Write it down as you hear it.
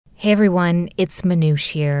Hey everyone, it's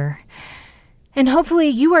Manoush here. And hopefully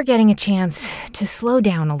you are getting a chance to slow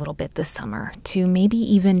down a little bit this summer, to maybe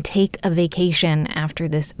even take a vacation after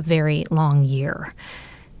this very long year.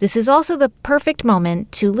 This is also the perfect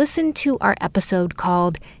moment to listen to our episode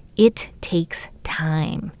called It Takes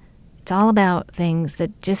Time. It's all about things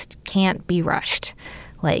that just can't be rushed,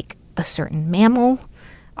 like a certain mammal,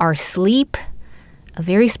 our sleep, a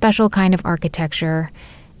very special kind of architecture,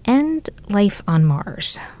 and life on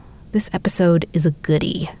Mars. This episode is a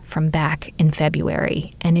goodie from back in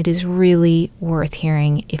February, and it is really worth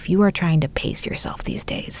hearing if you are trying to pace yourself these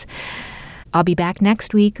days. I'll be back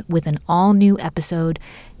next week with an all-new episode.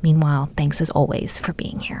 Meanwhile, thanks as always for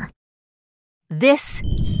being here. This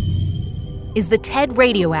is the TED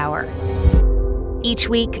Radio Hour. Each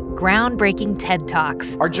week, groundbreaking TED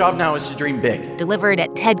Talks. Our job now is to dream big. Delivered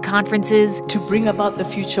at TED conferences. To bring about the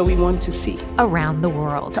future we want to see. Around the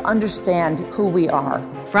world. To understand who we are.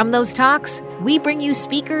 From those talks, we bring you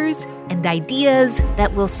speakers and ideas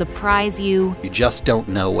that will surprise you. You just don't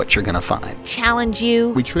know what you're going to find. Challenge you.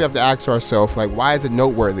 We truly have to ask ourselves, why is it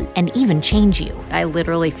noteworthy? And even change you. I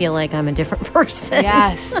literally feel like I'm a different person.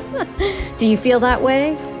 Yes. Do you feel that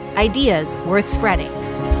way? Ideas worth spreading.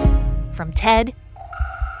 From TED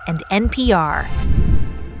and NPR.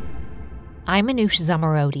 I'm Manoush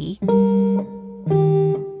Zomorodi.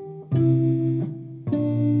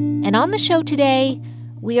 And on the show today,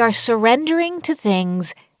 we are surrendering to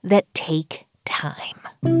things that take time.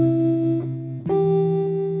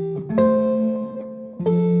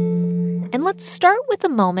 And let's start with a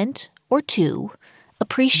moment or two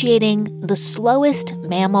appreciating the slowest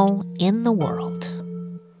mammal in the world.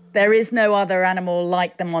 There is no other animal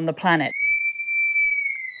like them on the planet.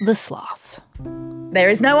 The sloth. There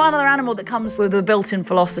is no other animal that comes with a built-in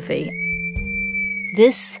philosophy.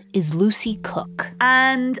 This is Lucy Cook.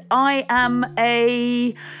 And I am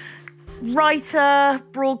a writer,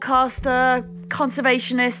 broadcaster,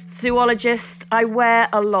 conservationist, zoologist. I wear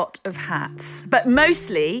a lot of hats. But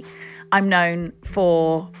mostly, I'm known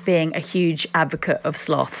for being a huge advocate of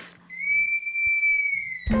sloths.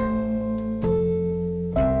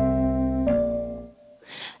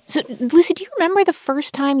 So, Lucy, do you remember the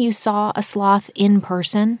first time you saw a sloth in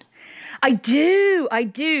person? I do. I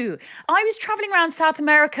was traveling around South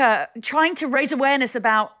America trying to raise awareness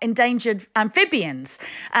about endangered amphibians.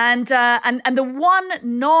 And the one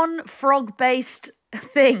non-frog-based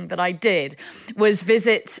thing that I did was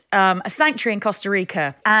visit a sanctuary in Costa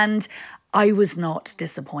Rica. And I was not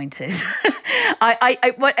disappointed.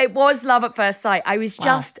 It was love at first sight. I was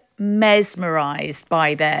just mesmerized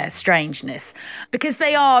by their strangeness because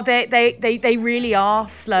they really are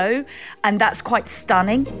slow, and that's quite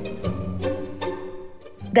stunning.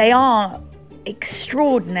 They are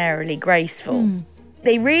extraordinarily graceful.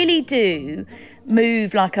 They really do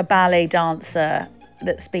move like a ballet dancer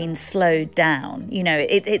that's been slowed down. You know,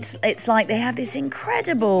 it's like they have this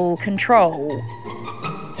incredible control.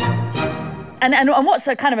 And what's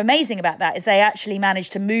so kind of amazing about that is they actually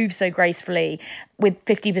manage to move so gracefully with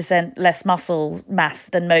 50% less muscle mass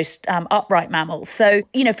than most upright mammals. So,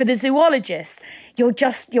 you know, for the zoologist, your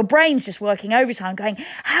brain's just working overtime going,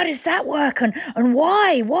 how does that work? And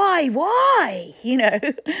why? You know?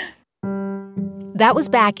 That was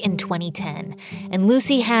back in 2010, and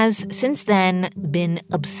Lucy has since then been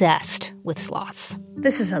obsessed with sloths.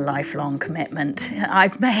 This is a lifelong commitment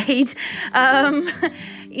I've made.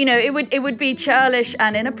 You know, it would be churlish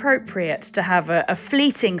and inappropriate to have a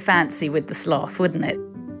fleeting fancy with the sloth, wouldn't it?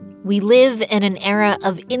 We live in an era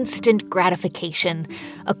of instant gratification,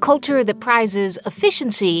 a culture that prizes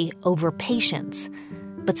efficiency over patience.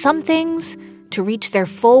 But some things, to reach their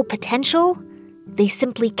full potential, they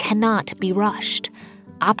simply cannot be rushed.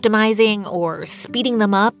 Optimizing or speeding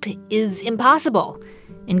them up is impossible.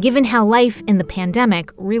 And given how life in the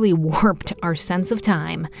pandemic really warped our sense of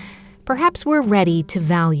time, perhaps we're ready to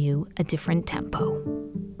value a different tempo.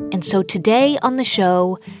 And so today on the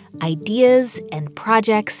show, ideas and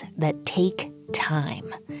projects that take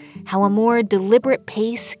time. How a more deliberate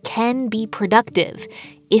pace can be productive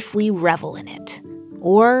if we revel in it.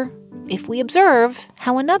 Or if we observe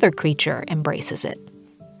how another creature embraces it,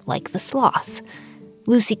 like the sloth.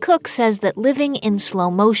 Lucy Cook says that living in slow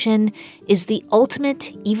motion is the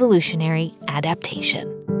ultimate evolutionary adaptation.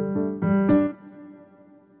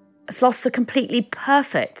 Sloths are completely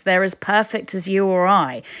perfect. They're as perfect as you or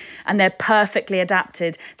I, and they're perfectly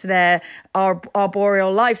adapted to their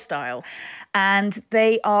arboreal lifestyle. And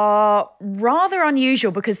they are rather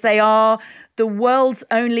unusual because they are the world's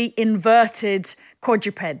only inverted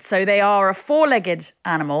quadruped. So they are a four-legged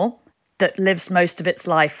animal that lives most of its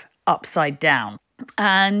life upside down.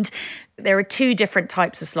 And there are two different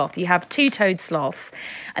types of sloth. You have two-toed sloths,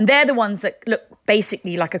 and they're the ones that look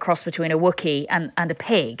basically like a cross between a Wookiee and a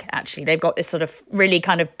pig, actually. They've got this sort of really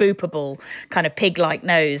kind of boopable, kind of pig-like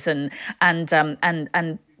nose and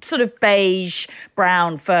sort of beige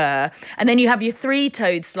brown fur. And then you have your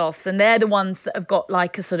three-toed sloths, and they're the ones that have got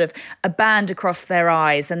like a sort of a band across their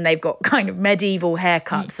eyes, and they've got kind of medieval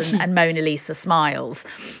haircuts and Mona Lisa smiles.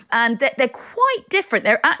 And they're quite different.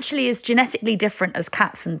 They're actually as genetically different as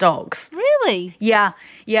cats and dogs. Really? Yeah.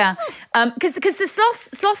 Because the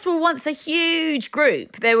sloths were once a huge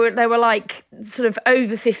group. There were like sort of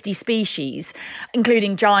over 50 species,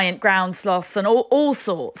 including giant ground sloths and all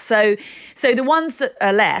sorts. So the ones that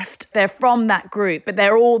are left, they're from that group, but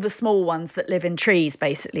they're all the small ones that live in trees,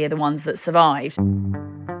 basically, are the ones that survived.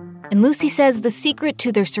 And Lucy says the secret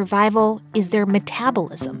to their survival is their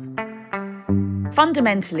metabolism.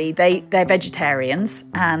 Fundamentally, they're vegetarians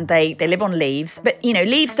and they live on leaves. But,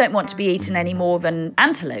 leaves don't want to be eaten any more than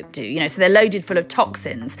antelope do, so they're loaded full of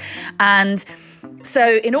toxins. And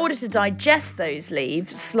so in order to digest those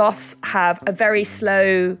leaves, sloths have a very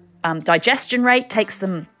slow digestion rate. Takes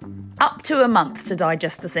them up to a month to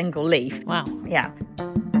digest a single leaf. Wow. Yeah.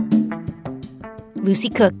 Lucy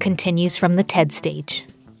Cook continues from the TED stage.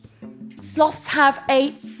 Sloths have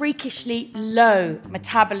a freakishly low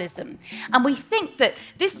metabolism, and we think that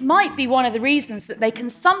this might be one of the reasons that they can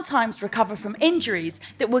sometimes recover from injuries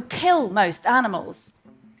that would kill most animals.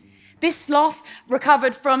 This sloth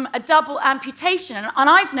recovered from a double amputation, and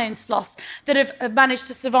I've known sloths that have managed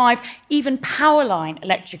to survive even power line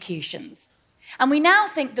electrocutions. And we now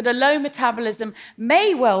think that a low metabolism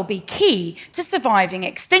may well be key to surviving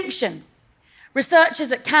extinction.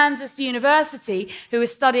 Researchers at Kansas University who were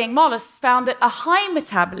studying mollusks found that a high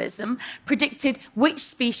metabolism predicted which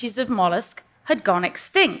species of mollusk had gone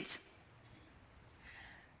extinct.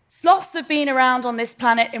 Sloths have been around on this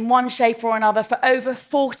planet in one shape or another for over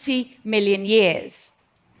 40 million years.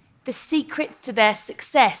 The secret to their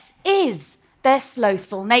success is their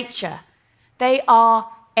slothful nature. They are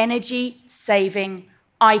energy-saving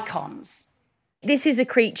icons. This is a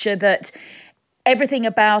creature that everything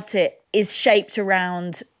about it is shaped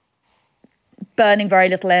around burning very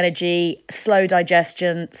little energy, slow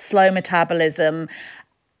digestion, slow metabolism.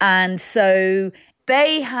 And so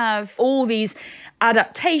they have all these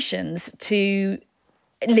adaptations to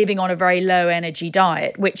living on a very low energy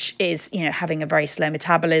diet, which is, having a very slow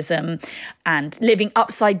metabolism and living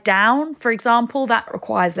upside down, for example. That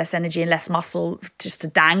requires less energy and less muscle just to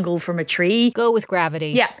dangle from a tree. Go with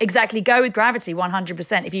gravity. Yeah, exactly. Go with gravity,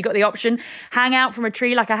 100%. If you've got the option, hang out from a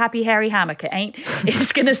tree like a happy, hairy hammock.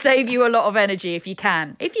 It's going to save you a lot of energy if you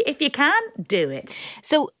can. If you can, do it.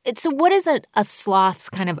 So what is a sloth's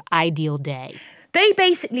kind of ideal day? They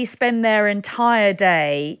basically spend their entire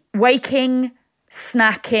day waking,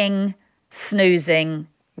 snacking, snoozing,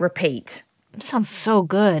 repeat. Sounds so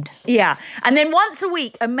good. Yeah. And then once a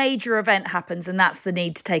week, a major event happens, and that's the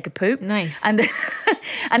need to take a poop. Nice. And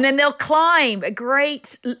then they'll climb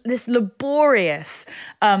this laborious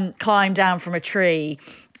climb down from a tree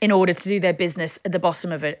in order to do their business at the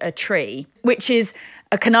bottom of a tree, which is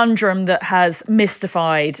a conundrum that has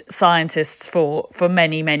mystified scientists for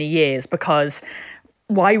many, many years, because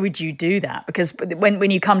why would you do that? Because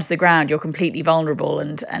when you come to the ground, you're completely vulnerable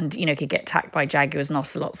and could get attacked by jaguars and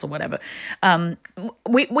ocelots or whatever.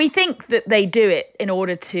 We think that they do it in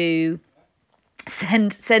order to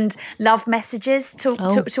send love messages to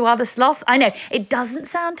other sloths. I know it doesn't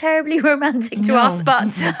sound terribly romantic to us,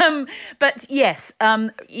 but yes,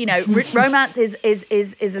 romance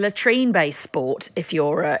is a latrine-based sport if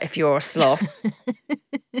you're a sloth.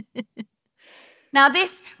 Now,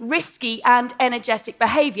 this risky and energetic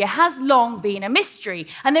behaviour has long been a mystery,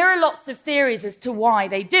 and there are lots of theories as to why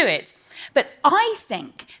they do it. But I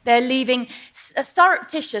think they're leaving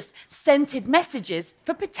surreptitious, scented messages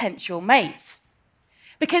for potential mates.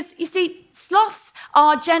 Because, you see, sloths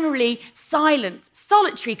are generally silent,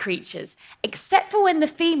 solitary creatures, except for when the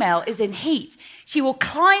female is in heat. She will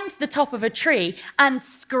climb to the top of a tree and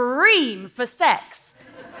scream for sex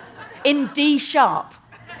in D sharp.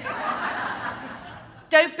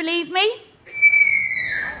 Don't believe me?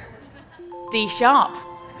 D sharp.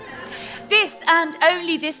 This and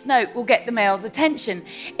only this note will get the male's attention.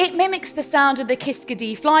 It mimics the sound of the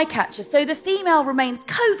Kiskadee flycatcher, so the female remains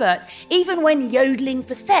covert even when yodeling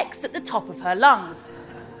for sex at the top of her lungs.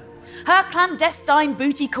 Her clandestine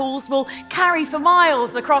booty calls will carry for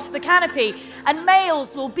miles across the canopy, and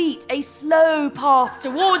males will beat a slow path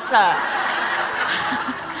towards her.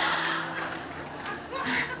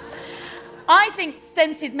 I think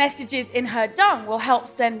scented messages in her dung will help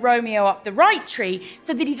send Romeo up the right tree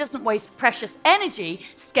so that he doesn't waste precious energy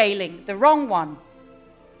scaling the wrong one.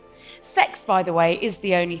 Sex, by the way, is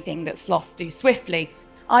the only thing that sloths do swiftly.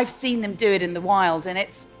 I've seen them do it in the wild, and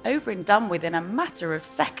it's over and done with in a matter of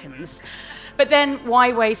seconds. But then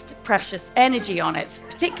why waste precious energy on it,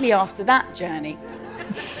 particularly after that journey?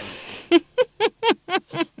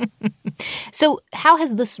 So how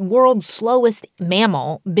has this world's slowest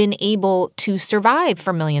mammal been able to survive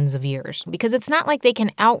for millions of years? Because it's not like they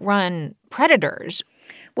can outrun predators.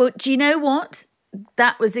 Well, do you know what?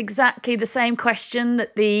 That was exactly the same question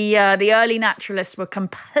that the early naturalists were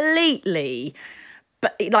completely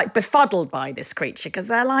befuddled by this creature, because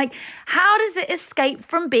they're like, how does it escape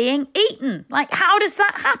from being eaten? Like, how does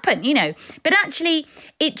that happen? But actually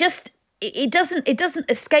it doesn't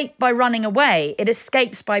escape by running away. It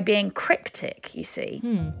escapes by being cryptic, you see.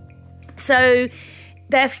 So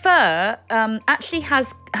their fur actually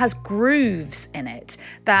has grooves in it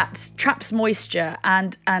that traps moisture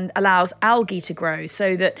and allows algae to grow,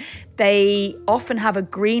 so that they often have a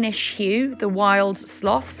greenish hue, the wild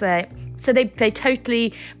sloths. So they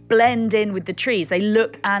totally blend in with the trees. They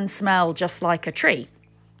look and smell just like a tree.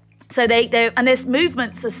 So and their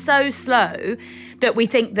movements are so slow that we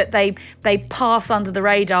think that they pass under the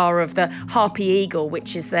radar of the harpy eagle,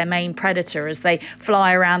 which is their main predator, as they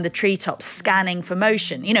fly around the treetops scanning for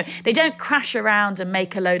motion. They don't crash around and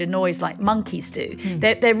make a load of noise like monkeys do.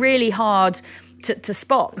 They're really hard to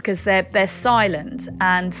spot because they're silent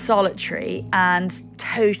and solitary and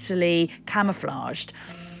totally camouflaged.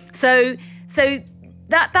 So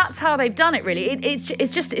that's how they've done it, really.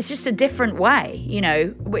 It's just a different way,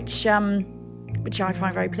 which I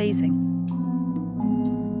find very pleasing.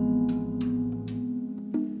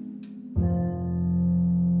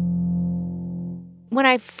 When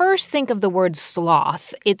I first think of the word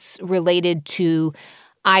sloth, it's related to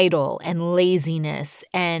idle and laziness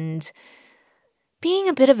and being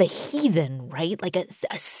a bit of a heathen, right? Like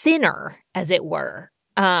a sinner, as it were.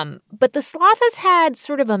 But the sloth has had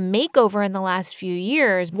sort of a makeover in the last few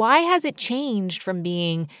years. Why has it changed from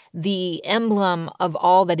being the emblem of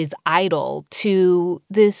all that is idle to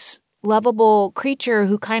this lovable creature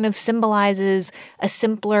who kind of symbolizes a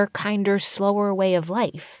simpler, kinder, slower way of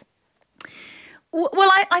life?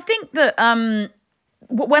 Well, I think that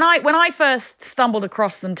when I first stumbled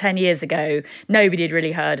across them 10 years ago, nobody had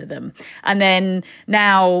really heard of them. And then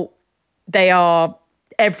now they are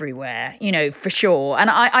everywhere, for sure. And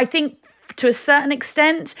I think to a certain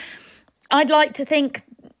extent, I'd like to think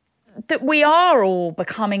that we are all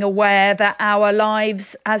becoming aware that our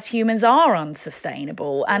lives as humans are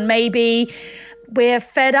unsustainable, and maybe we're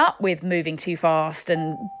fed up with moving too fast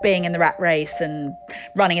and being in the rat race and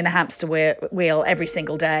running in the hamster wheel every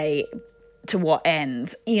single day. To what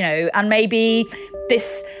end? And maybe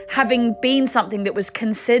this having been something that was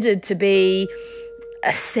considered to be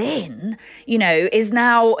a sin, is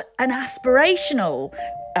now an aspirational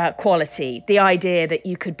quality. The idea that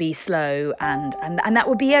you could be slow and that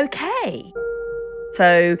would be okay.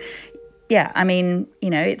 So, yeah, I mean,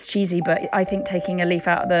 it's cheesy, but I think taking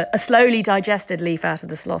a slowly digested leaf out of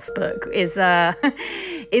the sloth's book isn't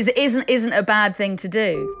a bad thing to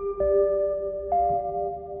do.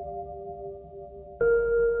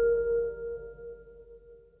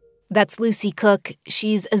 That's Lucy Cook.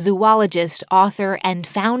 She's a zoologist, author, and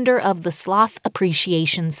founder of the Sloth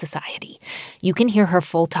Appreciation Society. You can hear her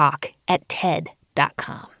full talk at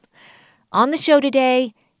TED.com. On the show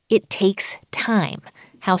today, it takes time.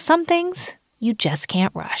 How some things you just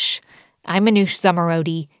can't rush. I'm Manoush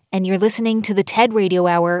Zomorodi, and you're listening to the TED Radio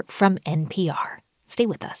Hour from NPR. Stay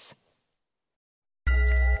with us.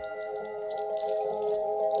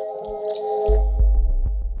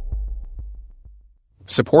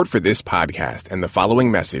 Support for this podcast and the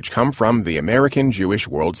following message come from the American Jewish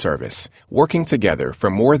World Service, working together for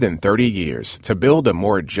more than 30 years to build a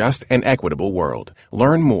more just and equitable world.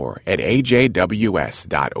 Learn more at ajws.org.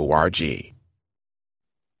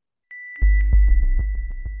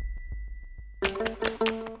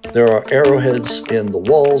 There are arrowheads in the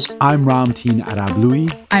walls. I'm Ramtin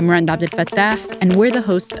Arablouei. I'm Rand Abdel Fattah, and we're the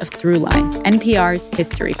hosts of Throughline, NPR's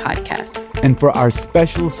history podcast. And for our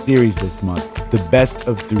special series this month, The Best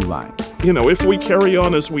of Throughline. If we carry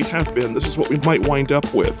on as we have been, this is what we might wind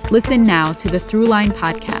up with. Listen now to the Throughline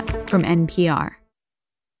podcast from NPR.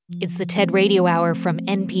 It's the TED Radio Hour from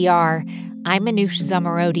NPR. I'm Manoush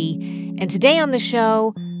Zomorodi, and today on the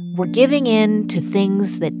show, we're giving in to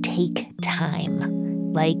things that take time.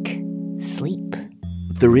 Like sleep.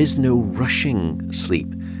 There is no rushing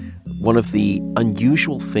sleep. One of the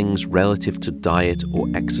unusual things relative to diet or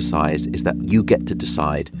exercise is that you get to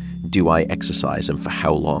decide, do I exercise and for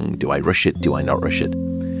how long? Do I rush it? Do I not rush it?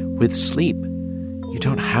 With sleep, you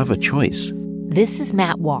don't have a choice. This is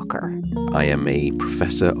Matt Walker. I am a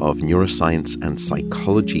professor of neuroscience and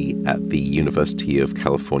psychology at the University of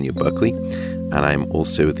California, Berkeley, and I'm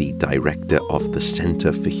also the director of the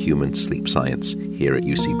Center for Human Sleep Science here at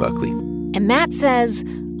UC Berkeley. And Matt says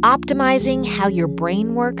optimizing how your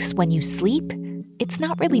brain works when you sleep, it's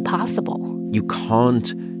not really possible. You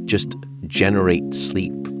can't just generate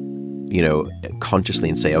sleep, consciously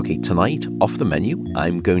and say, okay, tonight, off the menu,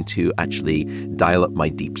 I'm going to actually dial up my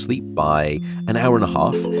deep sleep by an hour and a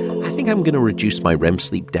half. I think I'm going to reduce my REM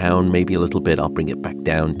sleep down maybe a little bit. I'll bring it back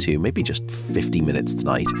down to maybe just 50 minutes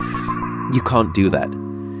tonight. You can't do that.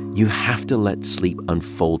 You have to let sleep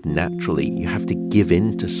unfold naturally. You have to give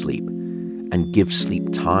in to sleep and give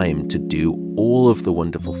sleep time to do all of the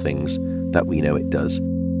wonderful things that we know it does.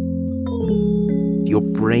 Your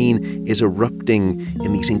brain is erupting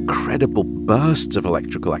in these incredible bursts of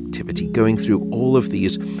electrical activity, going through all of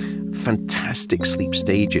these fantastic sleep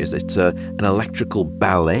stages. It's an electrical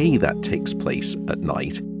ballet that takes place at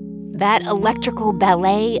night. That electrical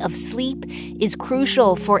ballet of sleep is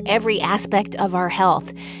crucial for every aspect of our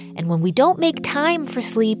health. And when we don't make time for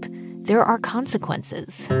sleep, there are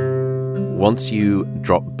consequences. Once you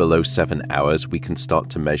drop below 7 hours, we can start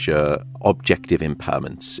to measure objective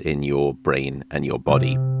impairments in your brain and your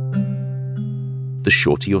body. The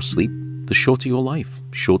shorter your sleep, the shorter your life.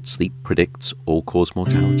 Short sleep predicts all-cause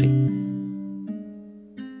mortality.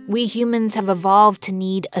 We humans have evolved to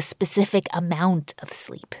need a specific amount of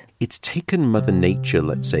sleep. It's taken Mother Nature,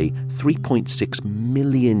 let's say, 3.6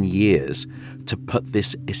 million years to put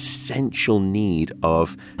this essential need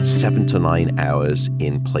of 7 to 9 hours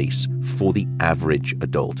in place for the average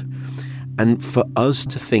adult. And for us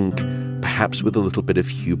to think, perhaps with a little bit of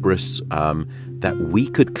hubris, that we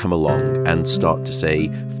could come along and start to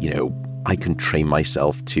say, I can train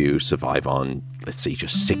myself to survive on, let's say,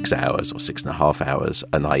 just 6 hours or 6.5 hours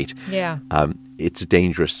a night. Yeah. It's a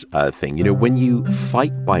dangerous thing. When you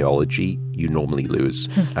fight biology, you normally lose.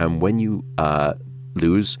 And when you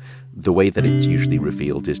lose, the way that it's usually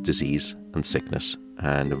revealed is disease and sickness.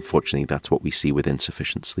 And unfortunately, that's what we see with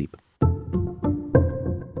insufficient sleep.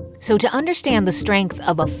 So to understand the strength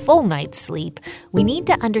of a full night's sleep, we need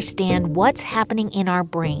to understand what's happening in our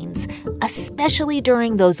brains, especially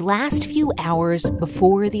during those last few hours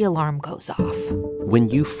before the alarm goes off. When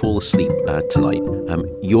you fall asleep tonight,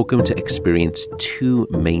 you're going to experience 2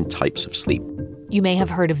 main types of sleep. You may have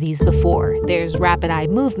heard of these before. There's rapid eye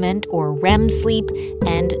movement, or REM sleep,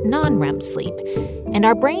 and non-REM sleep. And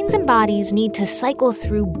our brains and bodies need to cycle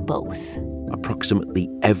through both. Approximately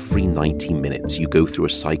every 90 minutes, you go through a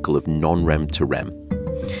cycle of non-REM to REM.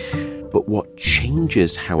 But what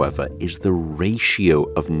changes, however, is the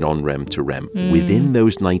ratio of non-REM to REM within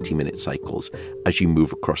those 90-minute cycles as you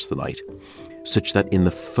move across the night, such that in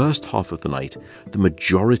the first half of the night, the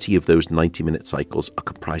majority of those 90-minute cycles are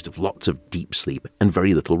comprised of lots of deep sleep and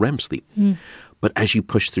very little REM sleep. But as you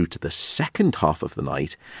push through to the second half of the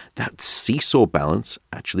night, that seesaw balance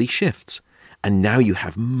actually shifts. And now you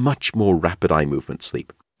have much more rapid eye movement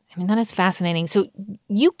sleep. I mean, that is fascinating. So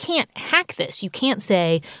you can't hack this. You can't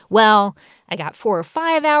say, well, I got 4 or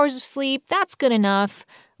 5 hours of sleep. That's good enough.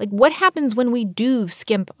 Like, what happens when we do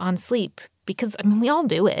skimp on sleep? Because, we all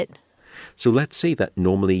do it. So let's say that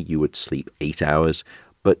normally you would sleep 8 hours,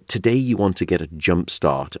 but today you want to get a jump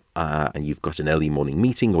start and you've got an early morning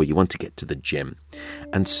meeting or you want to get to the gym.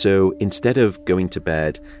 And so instead of going to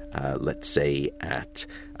bed, let's say at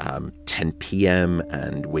 10 p.m.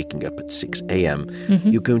 and waking up at 6 a.m.,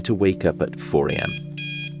 you're going to wake up at 4 a.m.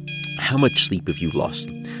 How much sleep have you lost?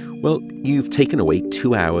 Well, you've taken away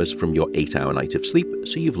 2 hours from your 8-hour night of sleep,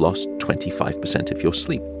 so you've lost 25% of your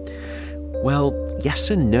sleep. Well,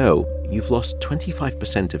 yes and no. You've lost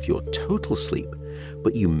 25% of your total sleep,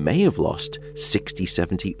 but you may have lost 60,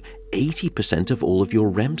 70, 80% of all of your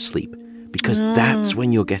REM sleep, because that's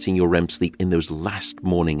when you're getting your REM sleep in those last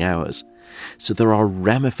morning hours. So there are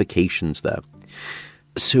ramifications there.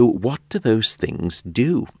 So what do those things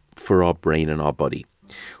do for our brain and our body?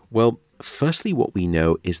 Well, firstly, what we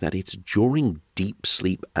know is that it's during deep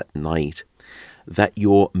sleep at night that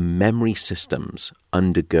your memory systems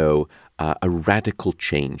undergo a radical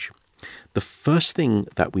change. The first thing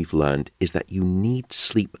that we've learned is that you need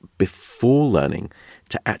sleep before learning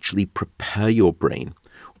to actually prepare your brain,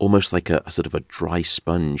 almost like a sort of a dry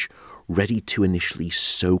sponge, ready to initially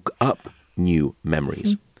soak up new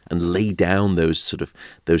memories and lay down those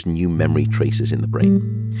new memory traces in the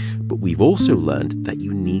brain. But we've also learned that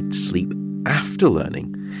you need sleep after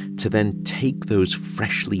learning to then take those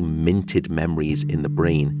freshly minted memories in the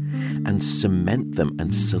brain and cement them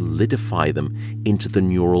and solidify them into the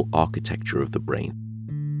neural architecture of the brain.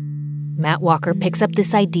 Matt Walker picks up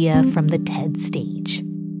this idea from the TED stage.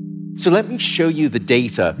 So let me show you the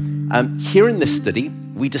data. Here in this study,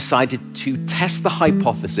 we decided to test the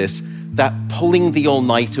hypothesis that pulling the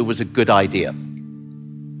all-nighter was a good idea.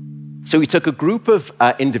 So we took a group of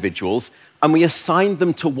individuals and we assigned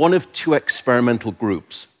them to one of two experimental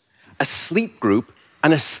groups, a sleep group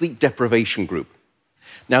and a sleep deprivation group.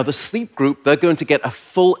 Now, the sleep group, they're going to get a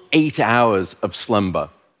full 8 hours of slumber.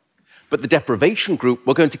 But the deprivation group,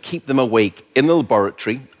 we're going to keep them awake in the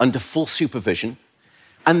laboratory under full supervision.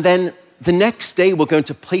 And then the next day, we're going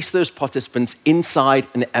to place those participants inside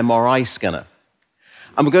an MRI scanner.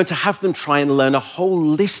 And we're going to have them try and learn a whole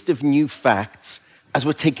list of new facts as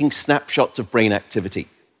we're taking snapshots of brain activity.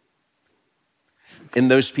 In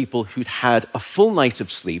those people who'd had a full night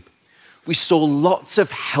of sleep, we saw lots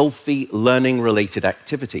of healthy learning-related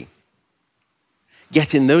activity.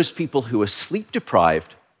 Yet in those people who were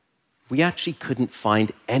sleep-deprived, we actually couldn't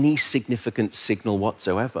find any significant signal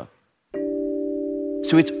whatsoever.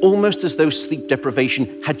 So it's almost as though sleep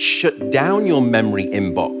deprivation had shut down your memory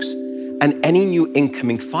inbox, and any new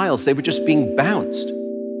incoming files, they were just being bounced.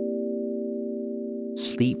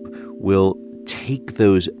 Sleep will take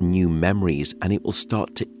those new memories and it will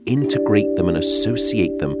start to integrate them and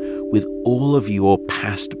associate them with all of your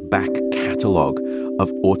past back catalogue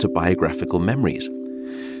of autobiographical memories.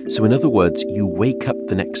 So in other words, you wake up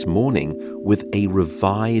the next morning with a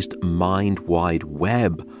revised mind-wide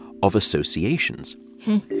web of associations.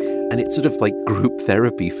 And it's sort of like group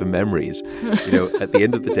therapy for memories. You know, at the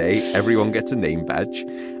end of the day, everyone gets a name badge,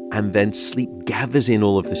 and then sleep gathers in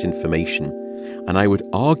all of this information. And I would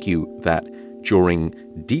argue that during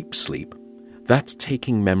deep sleep, that's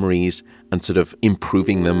taking memories and sort of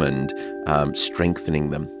improving them and strengthening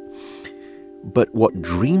them. But what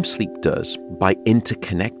dream sleep does by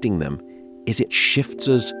interconnecting them is it shifts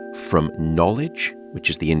us from knowledge, which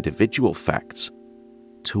is the individual facts,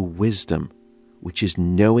 to wisdom, which is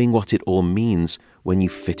knowing what it all means when you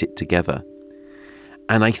fit it together.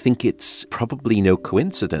 And I think it's probably no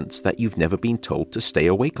coincidence that you've never been told to stay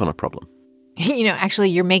awake on a problem. You know, actually,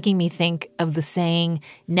 you're making me think of the saying,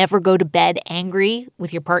 never go to bed angry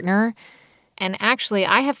with your partner. And actually,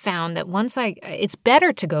 I have found that it's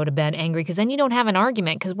better to go to bed angry because then you don't have an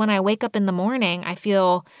argument. Because when I wake up in the morning, I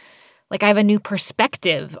feel like I have a new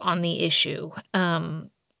perspective on the issue.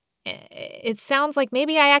 It sounds like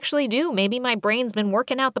maybe I actually do. Maybe my brain's been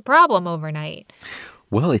working out the problem overnight.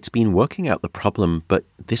 Well, it's been working out the problem, but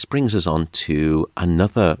this brings us on to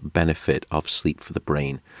another benefit of sleep for the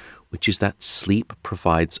brain, which is that sleep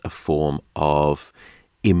provides a form of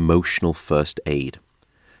emotional first aid.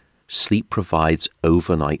 Sleep provides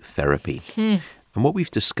overnight therapy. And what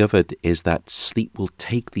we've discovered is that sleep will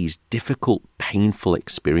take these difficult, painful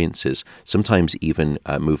experiences, sometimes even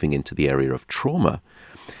moving into the area of trauma,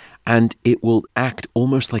 and it will act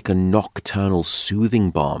almost like a nocturnal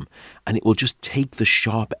soothing balm, and it will just take the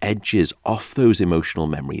sharp edges off those emotional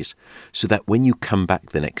memories so that when you come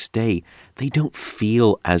back the next day, they don't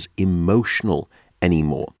feel as emotional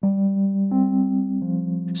anymore.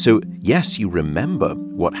 So yes, you remember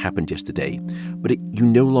what happened yesterday, but you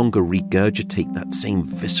no longer regurgitate that same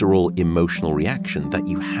visceral emotional reaction that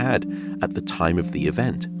you had at the time of the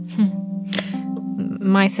event.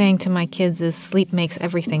 My saying to my kids is sleep makes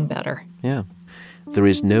everything better. Yeah. There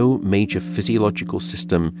is no major physiological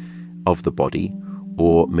system of the body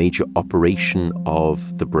or major operation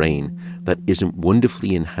of the brain that isn't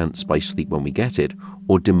wonderfully enhanced by sleep when we get it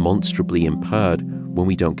or demonstrably impaired when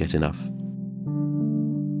we don't get enough.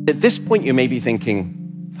 At this point, you may be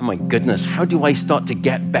thinking, oh my goodness, how do I start to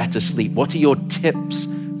get better sleep? What are your tips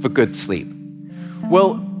for good sleep?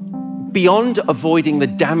 Well, beyond avoiding the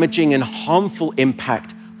damaging and harmful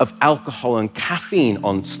impact of alcohol and caffeine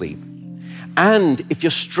on sleep, and if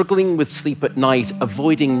you're struggling with sleep at night,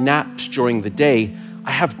 avoiding naps during the day,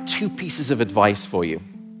 I have two pieces of advice for you.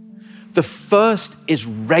 The first is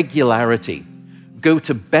regularity. Go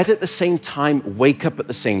to bed at the same time, wake up at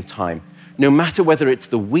the same time, no matter whether it's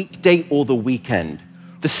the weekday or the weekend.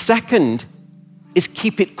 The second is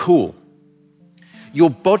keep it cool. Your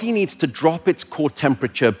body needs to drop its core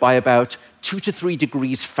temperature by about 2 to 3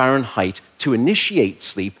 degrees Fahrenheit to initiate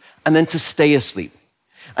sleep and then to stay asleep.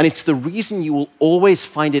 And it's the reason you will always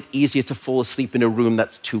find it easier to fall asleep in a room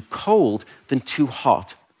that's too cold than too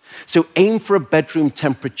hot. So aim for a bedroom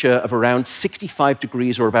temperature of around 65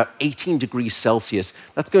 degrees or about 18 degrees Celsius.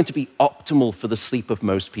 That's going to be optimal for the sleep of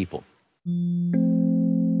most people.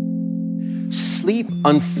 Sleep,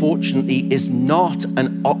 unfortunately, is not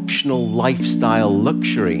an optional lifestyle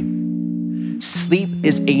luxury. Sleep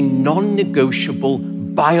is a non-negotiable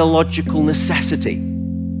biological necessity.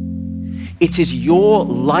 It is your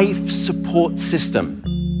life support system,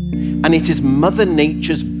 and it is Mother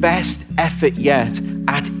Nature's best effort yet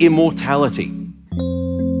at immortality.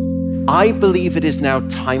 I believe it is now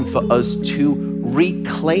time for us to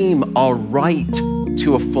reclaim our right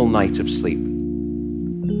to a full night of sleep,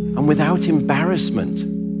 and without embarrassment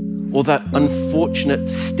or that unfortunate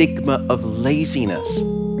stigma of laziness.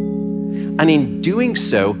 And in doing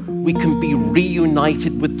so, we can be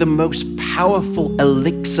reunited with the most powerful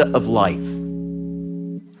elixir of life.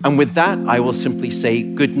 And with that, I will simply say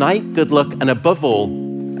good night, good luck, and above all,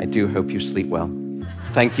 I do hope you sleep well.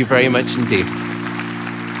 Thank you very much indeed.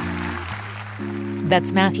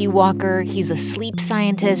 That's Matthew Walker. He's a sleep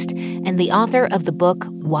scientist and the author of the book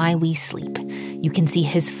Why We Sleep. You can see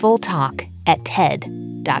his full talk at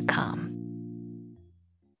TED.com.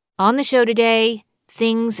 On the show today,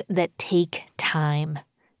 things that take time,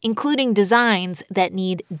 including designs that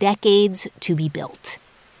need decades to be built,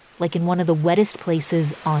 like in one of the wettest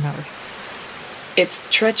places on Earth. It's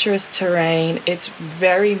treacherous terrain. It's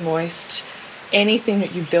very moist. Anything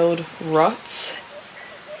that you build rots.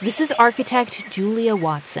 This is architect Julia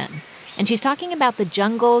Watson, and she's talking about the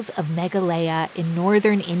jungles of Meghalaya in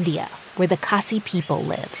northern India, where the Khasi people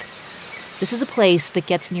live. This is a place that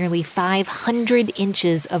gets nearly 500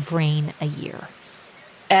 inches of rain a year.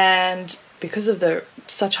 And because of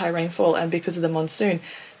such high rainfall and because of the monsoon,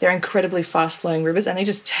 they're incredibly fast-flowing rivers, and they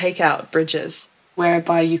just take out bridges,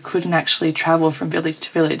 whereby you couldn't actually travel from village to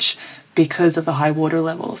village because of the high water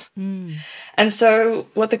levels. And so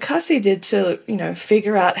what the Khasi did to,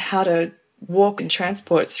 figure out how to walk and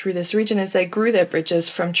transport through this region is they grew their bridges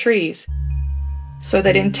from trees. So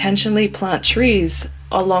they'd intentionally plant trees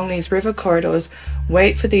along these river corridors,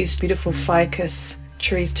 wait for these beautiful ficus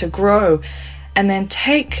trees to grow, and then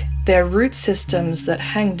take their root systems that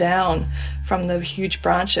hang down from the huge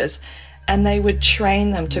branches, and they would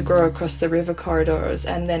train them to grow across the river corridors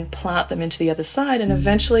and then plant them into the other side, and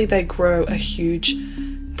eventually they grow a huge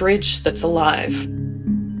bridge that's alive.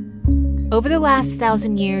 Over the last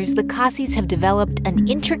 1,000 years, the Khasis have developed an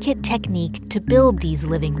intricate technique to build these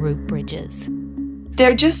living root bridges.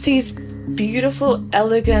 They're just these beautiful,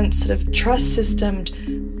 elegant, sort of truss-systemed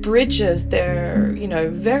bridges. They're,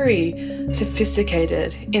 very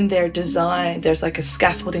sophisticated in their design. There's like a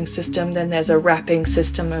scaffolding system, then there's a wrapping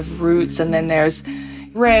system of roots, and then there's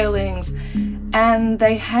railings. And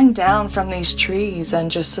they hang down from these trees and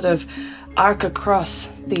just sort of arc across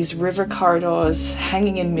these river corridors,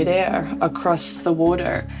 hanging in midair across the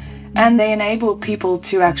water. And they enable people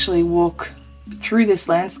to actually walk through this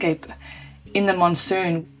landscape in the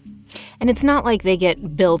monsoon. And it's not like they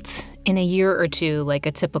get built in a year or two like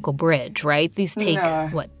a typical bridge, right? These take,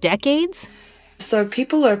 decades? So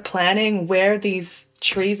people are planning where these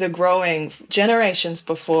trees are growing generations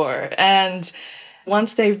before. And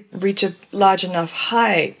once they reach a large enough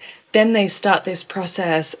height, then they start this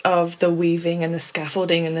process of the weaving and the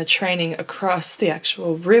scaffolding and the training across the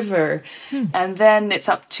actual river. And then it's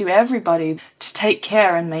up to everybody to take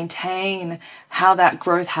care and maintain how that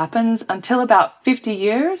growth happens until about 50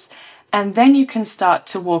 years. And then you can start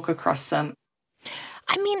to walk across them.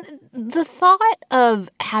 I mean, the thought of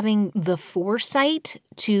having the foresight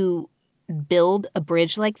to build a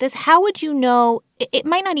bridge like this, how would you know it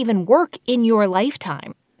might not even work in your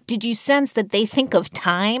lifetime? Did you sense that they think of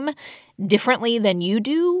time differently than you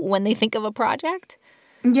do when they think of a project?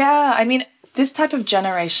 Yeah, I mean, this type of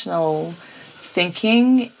generational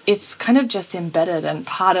thinking, it's kind of just embedded and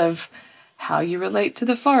part of how you relate to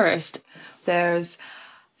the forest. There's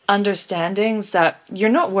understandings that you're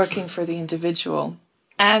not working for the individual,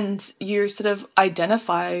 and you sort of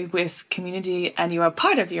identify with community and you are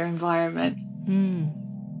part of your environment.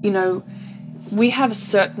 We have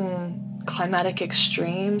certain climatic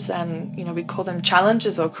extremes, and we call them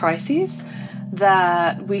challenges or crises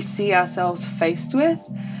that we see ourselves faced with,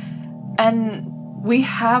 and we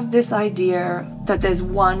have this idea that there's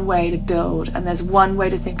one way to build and there's one way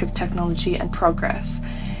to think of technology and progress,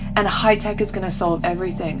 and high tech is going to solve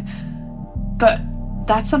everything. But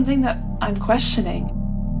that's something that I'm questioning.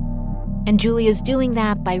 And Julia's doing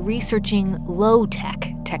that by researching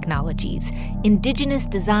low-tech technologies, indigenous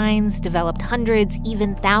designs developed hundreds,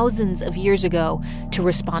 even thousands of years ago to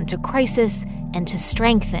respond to crisis and to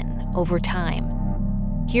strengthen over time.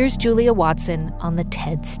 Here's Julia Watson on the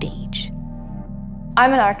TED stage.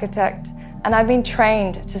 I'm an architect, and I've been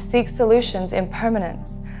trained to seek solutions in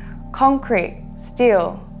permanence. Concrete,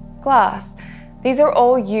 steel, glass, these are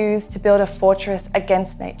all used to build a fortress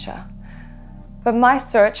against nature. But my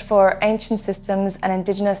search for ancient systems and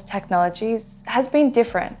indigenous technologies has been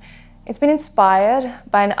different. It's been inspired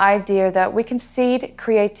by an idea that we can seed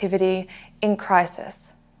creativity in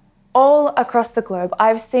crisis. All across the globe,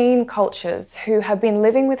 I've seen cultures who have been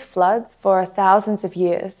living with floods for thousands of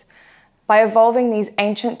years by evolving these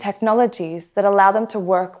ancient technologies that allow them to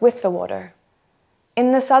work with the water.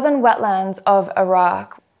 In the southern wetlands of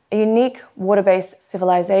Iraq, a unique water-based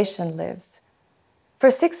civilization lives. For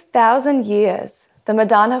 6,000 years, the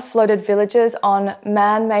Madan have floated villages on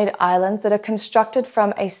man-made islands that are constructed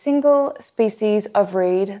from a single species of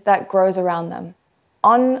reed that grows around them,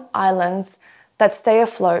 on islands that stay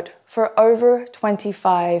afloat for over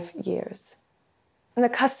 25 years. And the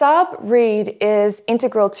kasab reed is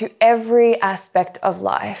integral to every aspect of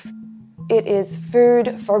life. It is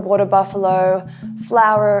food for water buffalo,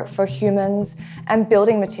 flour for humans, and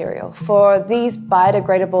building material for these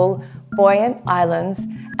biodegradable, buoyant islands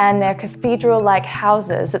and their cathedral-like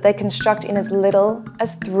houses that they construct in as little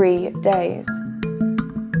as 3 days.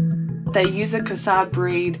 They use the kasab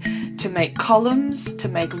reed to make columns, to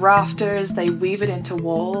make rafters, they weave it into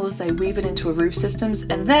walls, they weave it into roof systems,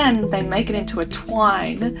 and then they make it into a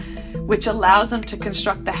twine, which allows them to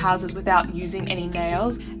construct the houses without using any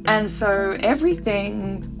nails. And so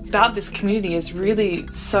everything about this community is really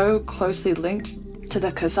so closely linked to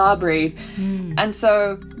the kasab reed. And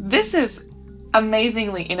so this is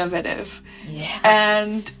amazingly innovative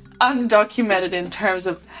and undocumented in terms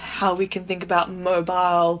of how we can think about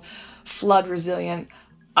mobile, flood-resilient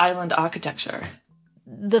island architecture.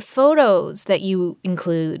 The photos that you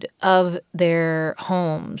include of their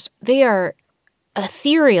homes, they are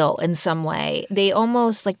ethereal in some way. They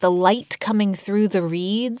almost like the light coming through the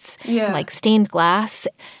reeds, like stained glass,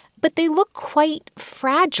 but they look quite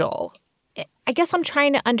fragile. I guess I'm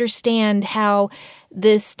trying to understand how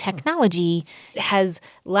this technology has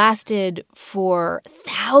lasted for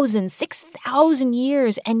 6,000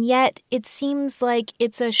 years, and yet it seems like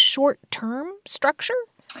it's a short-term structure?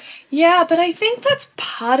 Yeah, but I think that's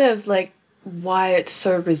part of like why it's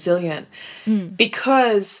so resilient.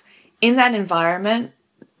 Because in that environment,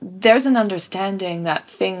 there's an understanding that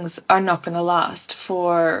things are not going to last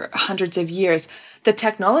for hundreds of years. The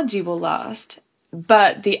technology will last,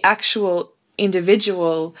 but the actual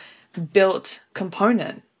individual built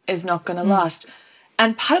component is not going to last.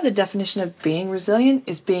 And part of the definition of being resilient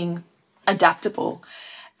is being adaptable.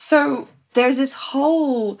 So there's this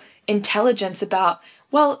whole intelligence about,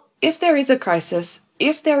 well, if there is a crisis,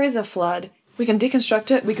 if there is a flood, we can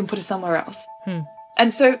deconstruct it, we can put it somewhere else.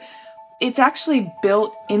 And so it's actually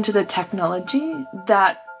built into the technology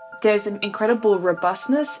that there's an incredible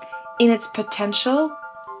robustness in its potential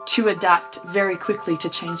to adapt very quickly to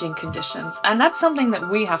changing conditions. And that's something that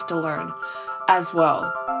we have to learn as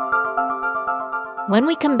well. When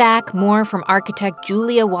we come back, more from architect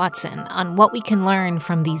Julia Watson on what we can learn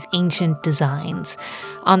from these ancient designs.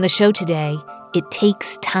 On the show today, It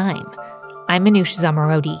Takes Time. I'm Manoush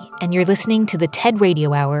Zomorodi, and you're listening to the TED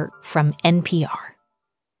Radio Hour from NPR.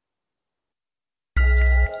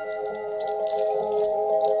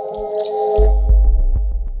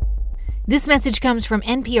 This message comes from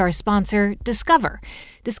NPR sponsor Discover.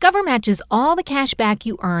 Discover matches all the cash back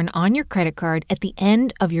you earn on your credit card at the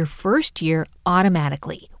end of your first year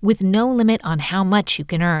automatically, with no limit on how much you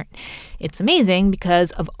can earn. It's amazing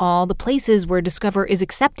because of all the places where Discover is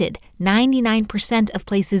accepted, 99% of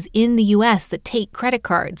places in the U.S. that take credit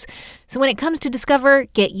cards. So when it comes to Discover,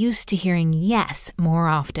 get used to hearing yes more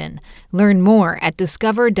often. Learn more at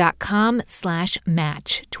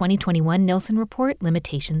discover.com/match. 2021 Nielsen Report.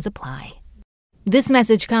 Limitations apply. This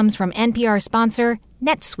message comes from NPR sponsor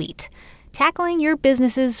NetSuite. Tackling your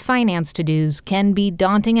business's finance to-dos can be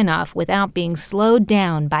daunting enough without being slowed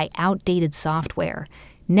down by outdated software.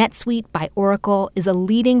 NetSuite by Oracle is a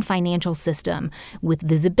leading financial system with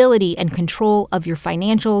visibility and control of your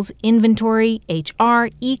financials, inventory, HR,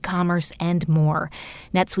 e-commerce, and more.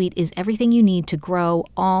 NetSuite is everything you need to grow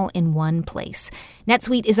all in one place.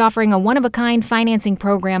 NetSuite is offering a one-of-a-kind financing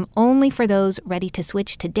program only for those ready to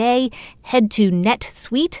switch today. Head to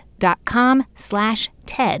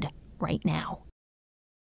netsuite.com/TED right now.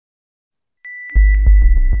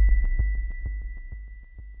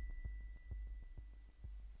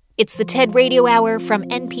 It's the TED Radio Hour from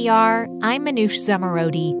NPR. I'm Manoush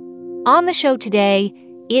Zomorodi. On the show today,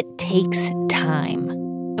 It Takes Time.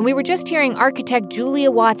 And we were just hearing architect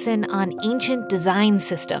Julia Watson on ancient design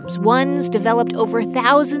systems, ones developed over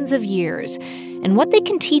thousands of years, and what they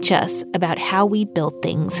can teach us about how we build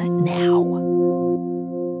things now.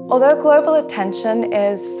 Although global attention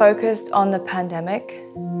is focused on the pandemic,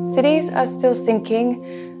 cities are still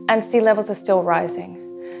sinking and sea levels are still rising.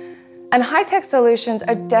 And high-tech solutions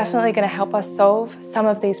are definitely going to help us solve some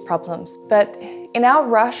of these problems. But in our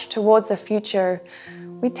rush towards the future,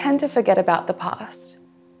 we tend to forget about the past.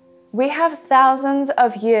 We have thousands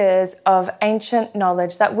of years of ancient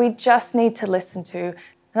knowledge that we just need to listen to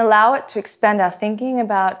and allow it to expand our thinking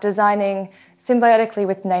about designing symbiotically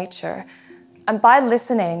with nature. And by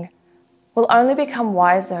listening, we'll only become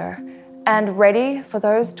wiser and ready for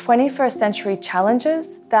those 21st century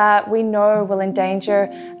challenges that we know will endanger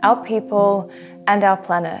our people and our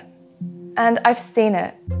planet. And I've seen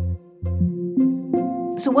it.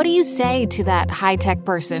 So what do you say to that high-tech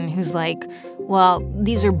person who's like, well,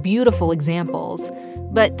 these are beautiful examples,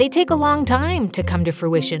 but they take a long time to come to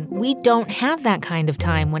fruition. We don't have that kind of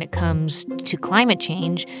time when it comes to climate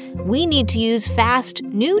change. We need to use fast,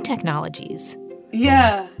 new technologies.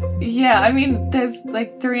 Yeah. I mean, there's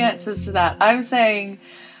like 3 answers to that. I'm saying,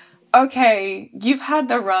 okay, you've had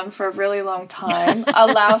the run for a really long time.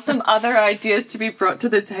 Allow some other ideas to be brought to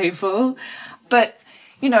the table. But,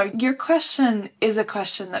 your question is a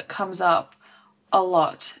question that comes up a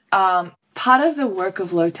lot. Part of the work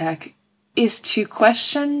of low tech is to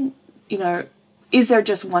question, is there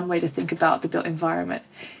just one way to think about the built environment?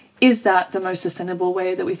 Is that the most sustainable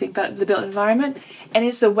way that we think about the built environment? And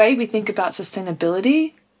is the way we think about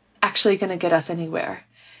sustainability actually going to get us anywhere?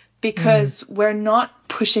 Because we're not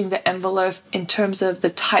pushing the envelope in terms of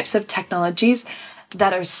the types of technologies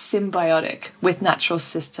that are symbiotic with natural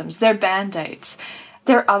systems. They're band-aids.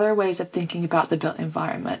 There are other ways of thinking about the built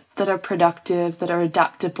environment that are productive, that are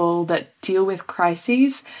adaptable, that deal with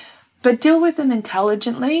crises, but deal with them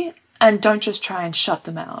intelligently and don't just try and shut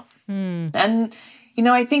them out. And,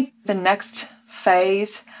 I think the next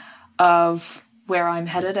phase of where I'm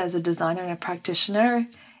headed as a designer and a practitioner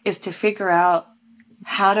is to figure out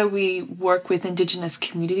how do we work with Indigenous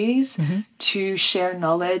communities to share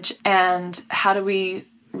knowledge, and how do we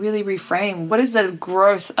really reframe what is the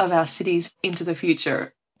growth of our cities into the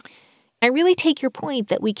future. I really take your point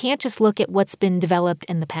that we can't just look at what's been developed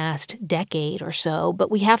in the past decade or so,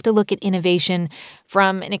 but we have to look at innovation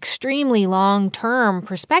from an extremely long-term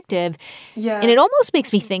perspective. Yeah. And it almost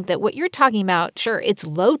makes me think that what you're talking about, sure, it's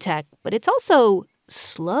low tech, but it's also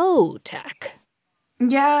slow tech.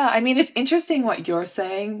 Yeah, I mean, it's interesting what you're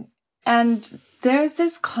saying. And there's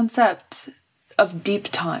this concept of deep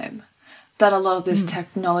time that a lot of this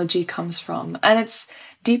technology comes from. And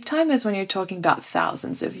deep time is when you're talking about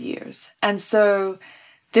thousands of years. And so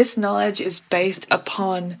this knowledge is based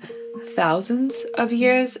upon thousands of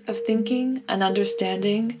years of thinking and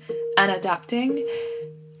understanding and adapting.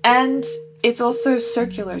 And it's also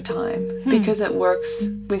circular time because it works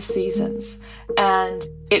with seasons. And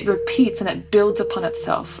it repeats and it builds upon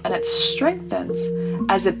itself, and it strengthens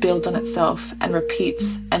as it builds on itself and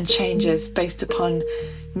repeats and changes based upon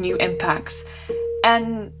new impacts.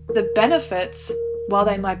 And the benefits, while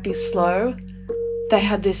they might be slow, they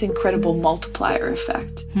have this incredible multiplier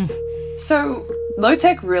effect. So low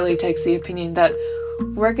tech really takes the opinion that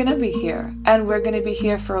we're going to be here, and we're going to be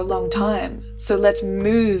here for a long time. So let's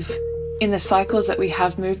move in the cycles that we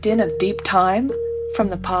have moved in of deep time from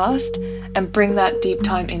the past and bring that deep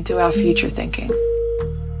time into our future thinking.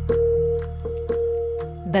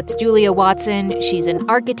 That's Julia Watson. She's an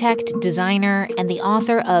architect, designer, and the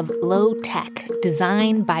author of Low Tech,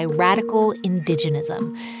 Design by Radical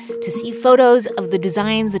Indigenism. To see photos of the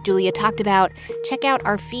designs that Julia talked about, check out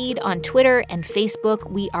our feed on Twitter and Facebook.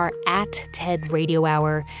 We are at TED Radio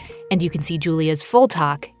Hour, and you can see Julia's full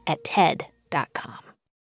talk at TED.com.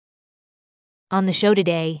 On the show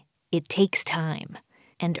today, it takes time.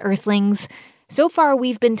 And Earthlings, so far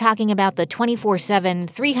we've been talking about the 24/7,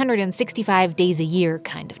 365 days a year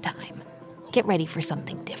kind of time. Get ready for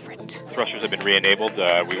something different. Thrusters have been re-enabled.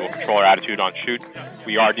 We will control our attitude on shoot.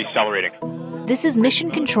 We are decelerating. This is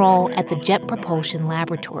Mission Control at the Jet Propulsion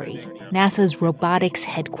Laboratory, NASA's robotics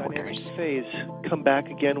headquarters. Phase. Come back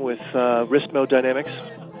again with wrist mode dynamics.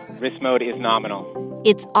 Wrist mode is nominal.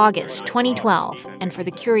 It's August 2012, and for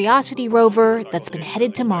the Curiosity rover that's been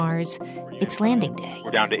headed to Mars, it's landing day.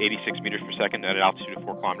 We're down to 86 meters per second at an altitude of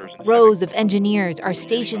 4 kilometers. Rows of engineers are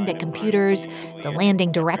stationed at computers. The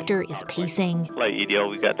landing director is pacing. Flight EDL,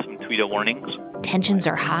 we've got some Tweedle warnings. Tensions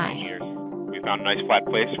are high. We found a nice flat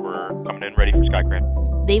place. We're coming in ready for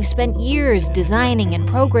Skycrane. They've spent years designing and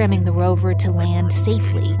programming the rover to land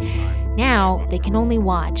safely. Now they can only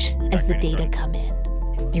watch as the data come in.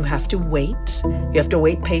 You have to wait. You have to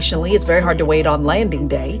wait patiently. It's very hard to wait on landing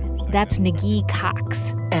day. That's Nagi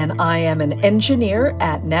Cox. and I am an engineer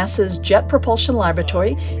at NASA's Jet Propulsion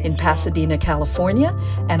Laboratory in Pasadena, California,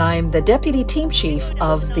 and I am the Deputy Team Chief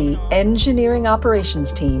of the Engineering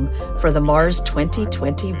Operations Team for the Mars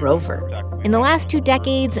 2020 rover. In the last 2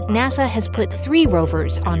 decades, NASA has put 3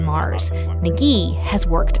 rovers on Mars. Nagee has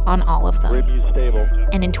worked on all of them.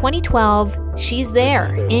 And in 2012, she's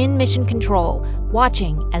there in mission control,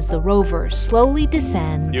 watching as the rover slowly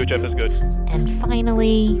descends. UHF is good. And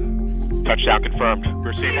finally... touchdown confirmed.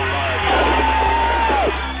 Proceed on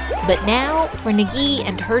Mars. But now, for Nagee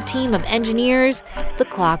and her team of engineers, the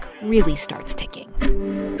clock really starts ticking.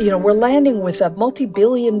 You know, we're landing with a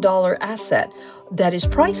multi-billion-dollar asset that is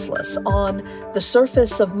priceless on the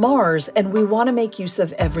surface of Mars, and we want to make use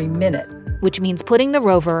of every minute. Which means putting the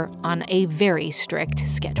rover on a very strict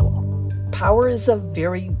schedule. Power is a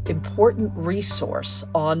very important resource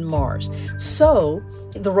on Mars. So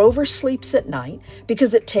the rover sleeps at night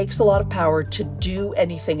because it takes a lot of power to do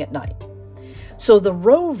anything at night. So the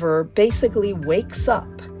rover basically wakes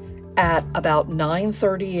up at about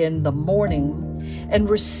 9:30 in the morning and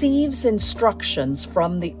receives instructions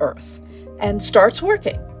from the Earth and starts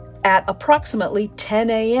working at approximately 10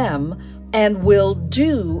 a.m. and will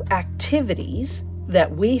do activities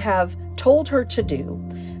that we have told her to do,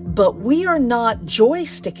 but we are not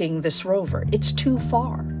joysticking this rover. It's too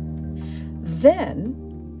far. Then,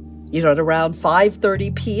 at around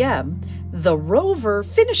 5:30 p.m., the rover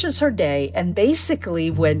finishes her day, and basically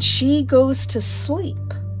when she goes to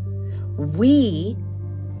sleep, we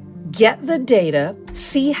get the data,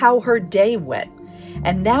 see how her day went,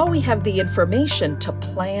 and now we have the information to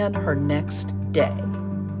plan her next day.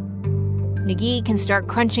 Nagee can start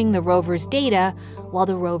crunching the rover's data while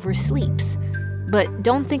the rover sleeps. But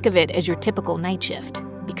don't think of it as your typical night shift,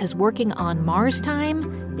 because working on Mars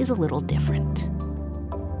time is a little different.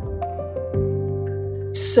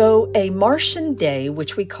 So a Martian day,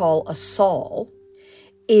 which we call a sol,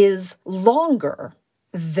 is longer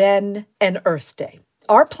than an Earth day.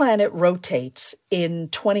 Our planet rotates in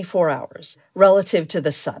 24 hours relative to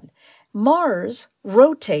the sun. Mars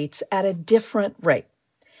rotates at a different rate.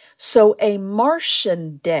 So a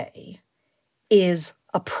Martian day is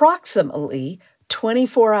approximately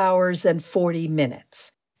 24 hours and 40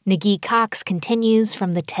 minutes. Nagee Cox continues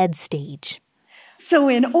from the TED stage. So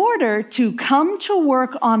in order to come to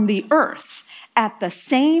work on the Earth at the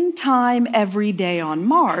same time every day on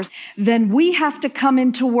Mars, then we have to come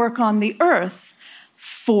into work on the Earth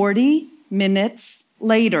 40 minutes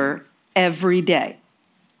later every day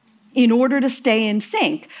in order to stay in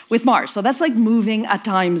sync with Mars. So that's like moving a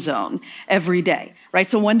time zone every day, right?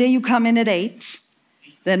 So one day you come in at 8,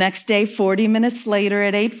 the next day 40 minutes later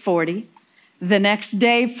at 8:40, the next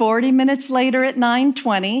day 40 minutes later at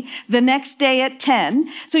 9:20, the next day at 10.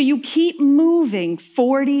 So you keep moving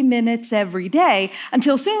 40 minutes every day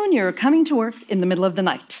until soon you're coming to work in the middle of the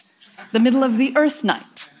night, the middle of the Earth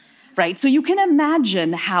night, right? So you can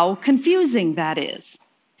imagine how confusing that is.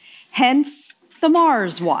 Hence, the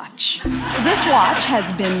Mars watch. This watch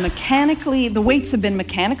has been the weights have been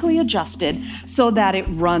mechanically adjusted so that it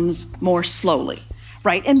runs more slowly,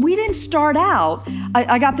 right? And we didn't start out,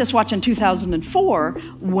 I got this watch in 2004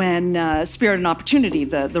 when Spirit and Opportunity,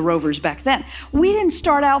 the rovers back then, we didn't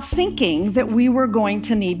start out thinking that we were going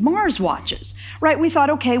to need Mars watches, right? We thought,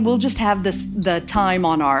 okay, we'll just have the time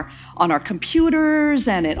on our computers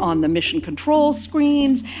and on the mission control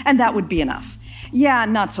screens, and that would be enough. Yeah,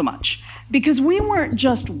 not so much. Because we weren't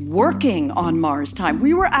just working on Mars time,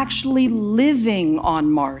 we were actually living on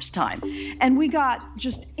Mars time. And we got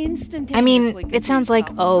just instantaneously... it sounds like,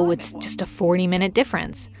 it's just a 40-minute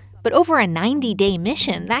difference. But over a 90-day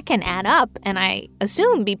mission, that can add up and I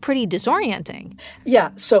assume be pretty disorienting.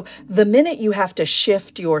 Yeah, so the minute you have to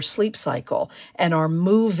shift your sleep cycle and are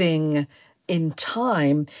moving in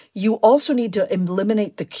time, you also need to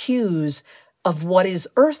eliminate the cues of what is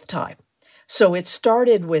Earth time. So it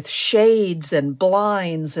started with shades and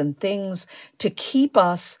blinds and things to keep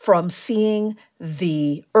us from seeing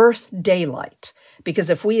the Earth daylight. Because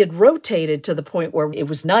if we had rotated to the point where it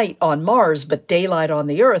was night on Mars but daylight on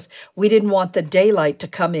the Earth, we didn't want the daylight to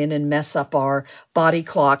come in and mess up our body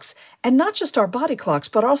clocks. And not just our body clocks,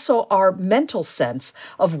 but also our mental sense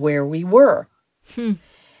of where we were. And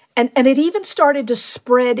it even started to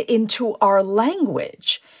spread into our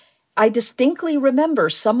language. I distinctly remember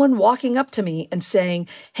someone walking up to me and saying,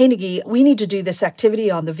 "Hey, Nagee, we need to do this activity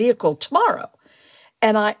on the vehicle tomorrow."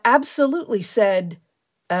 And I absolutely said,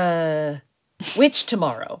 which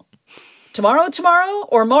tomorrow? tomorrow,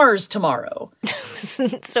 or Mars tomorrow?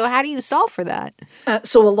 So how do you solve for that?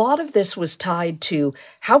 So a lot of this was tied to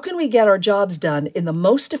how can we get our jobs done in the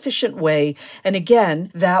most efficient way? And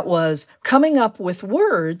again, that was coming up with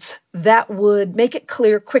words that would make it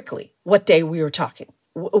clear quickly what day we were talking.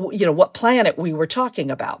 What planet we were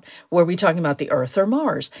talking about. Were we talking about the Earth or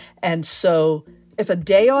Mars? And so if a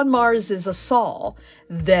day on Mars is a sol,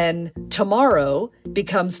 then tomorrow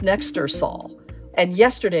becomes nexter sol, and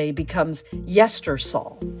yesterday becomes yester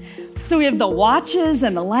sol. So we have the watches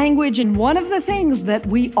and the language, and one of the things that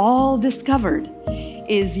we all discovered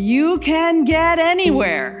is you can get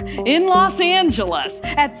anywhere in Los Angeles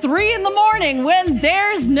at 3 a.m. when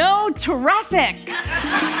there's no traffic.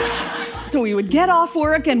 So we would get off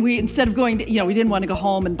work, and instead of going to, we didn't want to go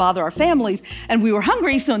home and bother our families, and we were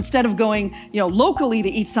hungry, so instead of going, locally to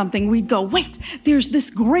eat something, we'd go, wait, there's this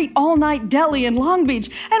great all-night deli in Long Beach,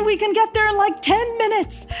 and we can get there in like 10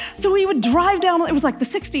 minutes. So we would drive down, it was like the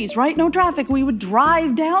 60s, right? No traffic. We would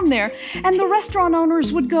drive down there, and the restaurant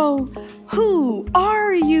owners would go, who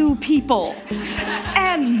are you people?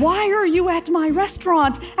 And why are you at my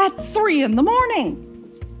restaurant at 3 a.m?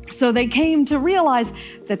 So they came to realize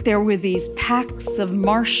that there were these packs of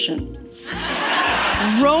Martians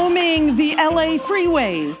roaming the LA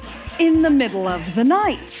freeways in the middle of the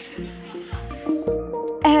night.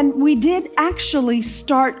 And we did actually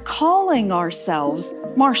start calling ourselves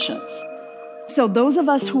Martians. So those of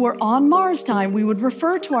us who were on Mars time, we would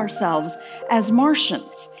refer to ourselves as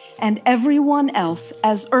Martians and everyone else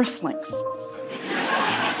as Earthlings.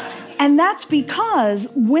 And that's because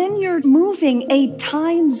when you're moving a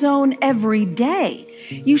time zone every day,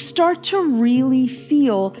 you start to really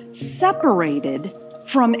feel separated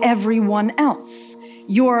from everyone else.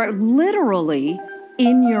 You're literally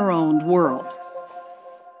in your own world.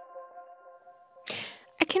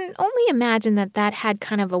 I can only imagine that had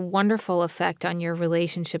kind of a wonderful effect on your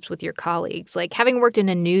relationships with your colleagues. Like having worked in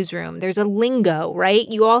a newsroom, there's a lingo, right?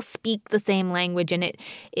 You all speak the same language, and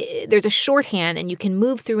there's a shorthand, and you can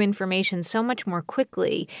move through information so much more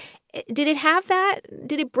quickly. Did it have that?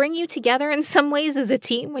 Did it bring you together in some ways as a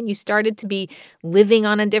team when you started to be living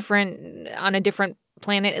on a different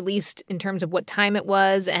planet, at least in terms of what time it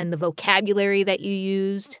was and the vocabulary that you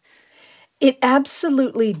used? It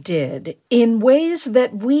absolutely did, in ways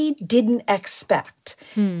that we didn't expect.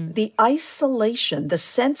 The isolation, the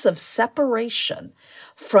sense of separation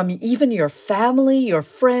from even your family, your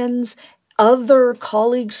friends, other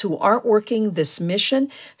colleagues who aren't working this mission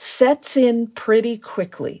sets in pretty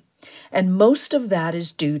quickly. And most of that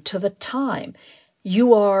is due to the time.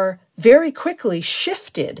 You are very quickly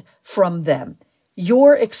shifted from them.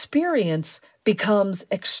 Your experience becomes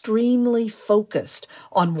extremely focused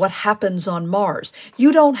on what happens on Mars.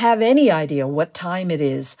 You don't have any idea what time it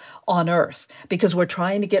is on Earth because we're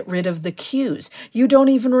trying to get rid of the cues. You don't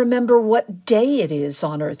even remember what day it is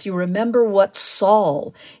on Earth. You remember what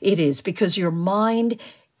sol it is because your mind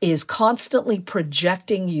is constantly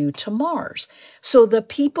projecting you to Mars. So the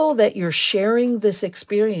people that you're sharing this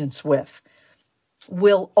experience with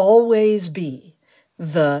will always be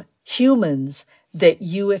the humans that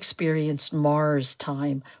you experienced Mars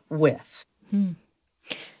time with.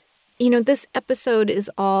 This episode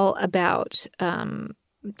is all about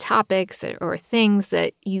topics or things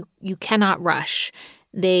that you cannot rush.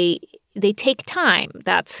 They take time.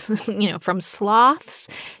 That's, from sloths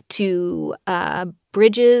to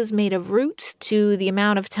bridges made of roots to the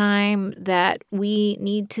amount of time that we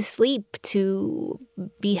need to sleep to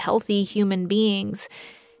be healthy human beings.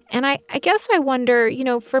 And I guess I wonder,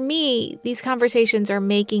 for me, these conversations are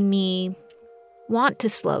making me want to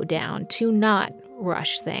slow down, to not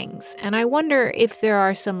rush things. And I wonder if there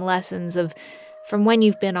are some lessons from when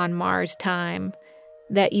you've been on Mars time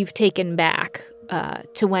that you've taken back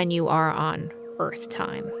to when you are on Earth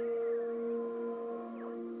time.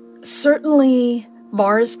 Certainly,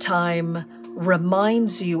 Mars time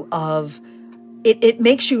reminds you of It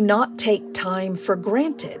makes you not take time for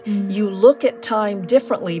granted. You look at time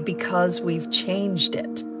differently because we've changed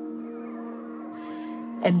it.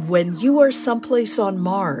 And when you are someplace on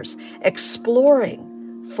Mars,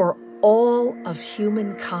 exploring for all of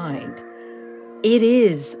humankind, it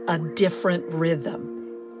is a different rhythm.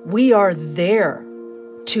 We are there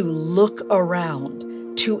to look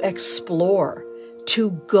around, to explore,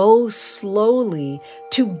 to go slowly,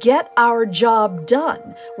 to get our job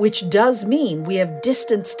done, which does mean we have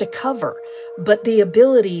distance to cover, but the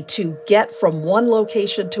ability to get from one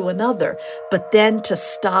location to another, but then to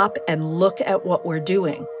stop and look at what we're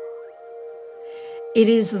doing. It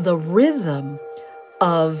is the rhythm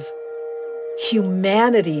of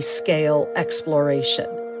humanity scale exploration.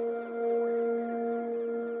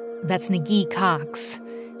 That's Nagee Cox.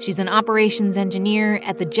 She's an operations engineer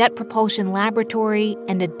at the Jet Propulsion Laboratory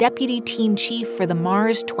and a deputy team chief for the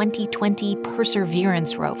Mars 2020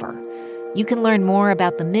 Perseverance rover. You can learn more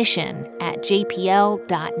about the mission at jpl.nasa.gov,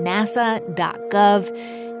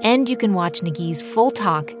 and you can watch Nagee's full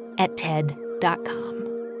talk at TED.com.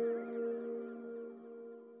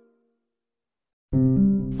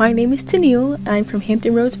 My name is Tennille. I'm from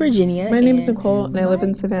Hampton Roads, Virginia. My name is Nicole, and I live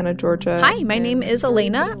in Savannah, Georgia. Hi, my name is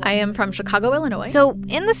Elena. I am from Chicago, Illinois. So,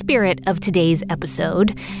 in the spirit of today's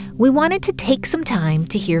episode, we wanted to take some time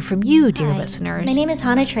to hear from you, dear listeners. My name is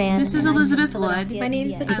Hannah Tran. This is Elizabeth Wood. My name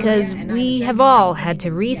is Because we have all had to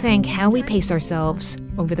rethink how we pace ourselves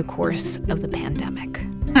over the course of the pandemic.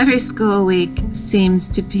 Every school week seems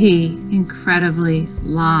to be incredibly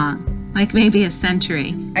long. Like maybe a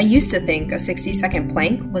century. I used to think a 60-second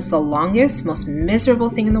plank was the longest, most miserable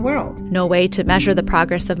thing in the world. No way to measure the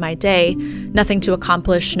progress of my day, nothing to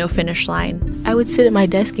accomplish, no finish line. I would sit at my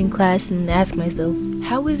desk in class and ask myself,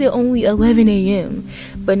 how is it only 11 a.m.?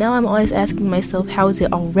 But now I'm always asking myself, how is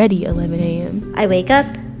it already 11 a.m.? I wake up,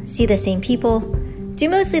 see the same people, do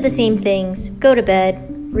mostly the same things, go to bed,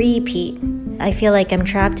 repeat. I feel like I'm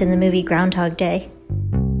trapped in the movie Groundhog Day.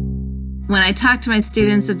 When I talk to my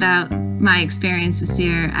students about my experience this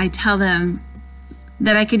year, I tell them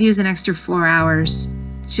that I could use an extra 4 hours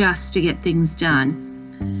just to get things done.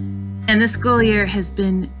 And the school year has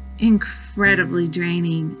been incredibly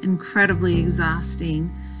draining, incredibly exhausting,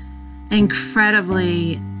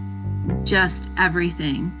 incredibly just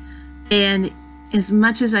everything. And as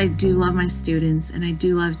much as I do love my students and I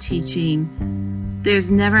do love teaching, there's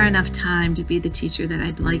never enough time to be the teacher that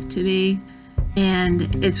I'd like to be.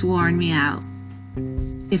 And it's worn me out.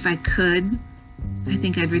 If I could, I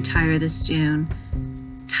think I'd retire this June.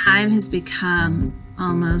 Time has become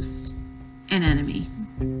almost an enemy.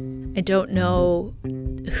 I don't know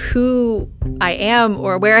who I am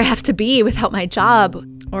or where I have to be without my job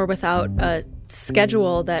or without a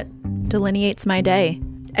schedule that delineates my day.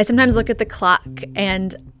 I sometimes look at the clock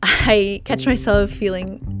and I catch myself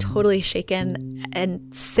feeling totally shaken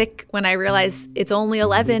and sick when I realize it's only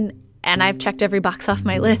 11 and I've checked every box off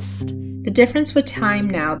my list. The difference with time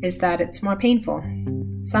now is that it's more painful.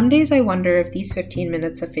 Some days I wonder if these 15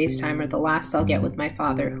 minutes of FaceTime are the last I'll get with my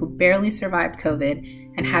father, who barely survived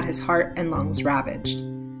COVID and had his heart and lungs ravaged.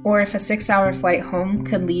 Or if a 6-hour flight home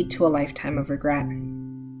could lead to a lifetime of regret.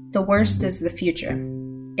 The worst is the future,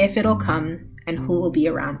 if it'll come and who will be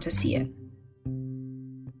around to see it.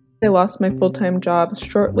 I lost my full-time job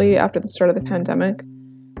shortly after the start of the pandemic.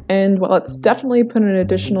 And while it's definitely put an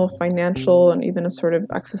additional financial and even a sort of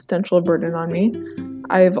existential burden on me,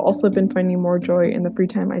 I've also been finding more joy in the free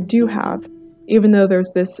time I do have, even though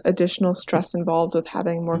there's this additional stress involved with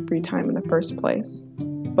having more free time in the first place.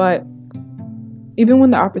 But even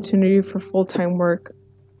when the opportunity for full-time work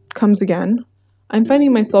comes again, I'm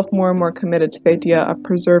finding myself more and more committed to the idea of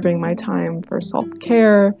preserving my time for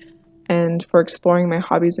self-care and for exploring my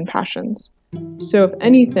hobbies and passions. So if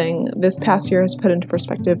anything, this past year has put into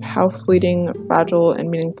perspective how fleeting, fragile,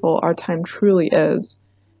 and meaningful our time truly is.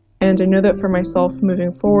 And I know that for myself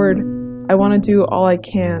moving forward, I want to do all I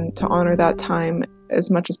can to honor that time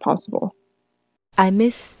as much as possible. I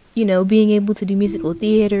miss, being able to do musical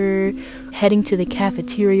theater, heading to the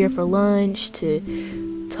cafeteria for lunch,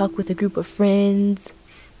 to talk with a group of friends.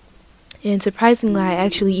 And surprisingly, I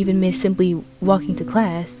actually even miss simply walking to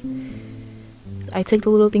class. I took the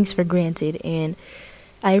little things for granted, and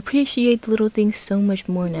I appreciate the little things so much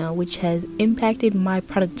more now, which has impacted my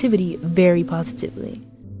productivity very positively.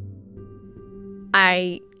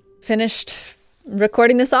 I finished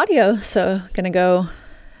recording this audio, so gonna go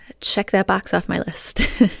check that box off my list.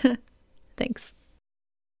 Thanks.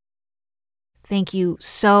 Thank you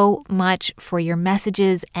so much for your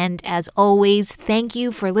messages, and as always, thank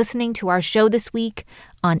you for listening to our show this week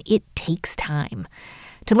on It Takes Time.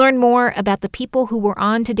 To learn more about the people who were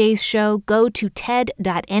on today's show, go to ted.npr.org.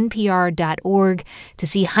 To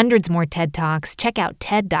see hundreds more TED Talks, check out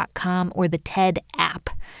TED.com or the TED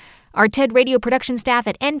app. Our TED Radio production staff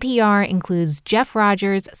at NPR includes Jeff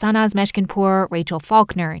Rogers, Sanaz Meshkinpour, Rachel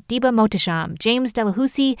Faulkner, Diba Mohtasham, James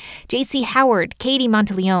Delahousie, J.C. Howard, Katie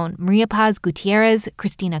Monteleone, Maria Paz Gutierrez,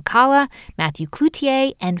 Christina Kala, Matthew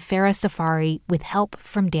Cloutier, and Farah Safari, with help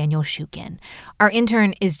from Daniel Shukin. Our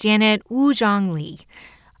intern is Janet Woo-Jong Lee.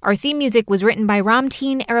 Our theme music was written by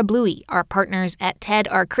Ramteen Arablouei. Our partners at TED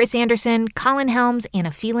are Chris Anderson, Colin Helms,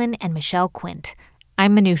 Anna Phelan, and Michelle Quint.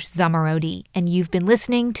 I'm Manoush Zomorodi, and you've been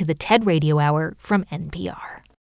listening to the TED Radio Hour from NPR.